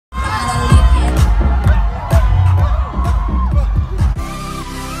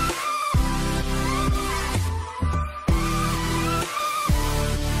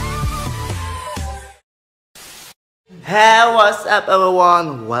Hey, what's up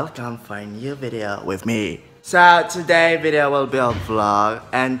everyone? Welcome for a new video with me. So today video will be a vlog,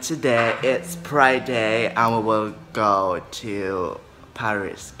 and today it's Friday and we will go to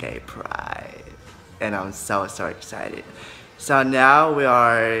Paris Gay Pride, and I'm so excited. So now we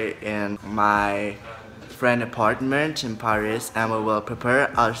are in my friend apartment in Paris and we will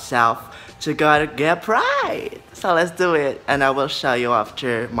prepare ourselves to go to Gay Pride. So let's do it, and I will show you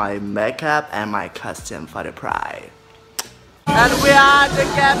after my makeup and my costume for the Pride. And we are the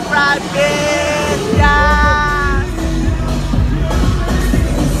Gay Pride bitch! Yeah!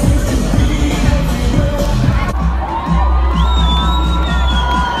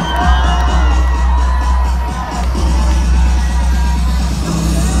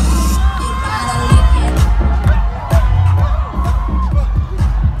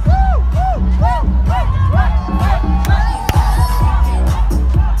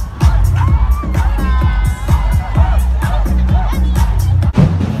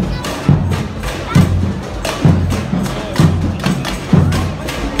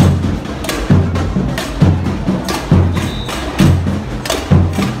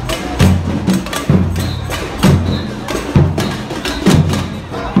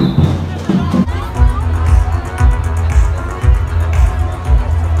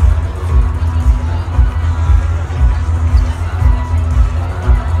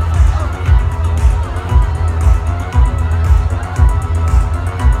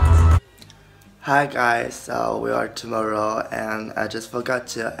 Hi guys, so we are tomorrow and I just forgot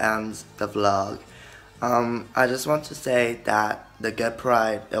to end the vlog. I just want to say that the Gay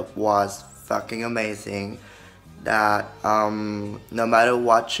Pride, it was fucking amazing. That no matter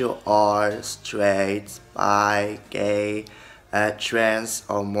what you are, straight, bi, gay, trans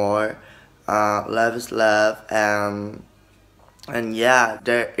or more, love is love, and yeah,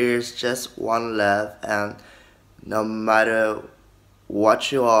 there is just one love, and no matter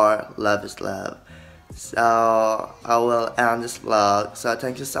what you are, love is love. So I will end this vlog. So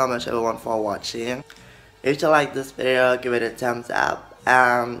thank you so much everyone for watching. If you like this video, give it a thumbs up,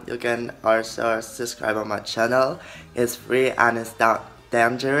 and you can also subscribe on my channel. It's free and it's not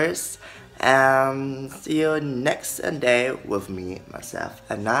dangerous. And see you next Sunday with me, myself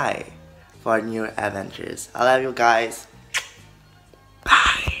and I for new adventures. I love you guys.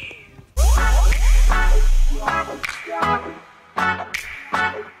 Bye.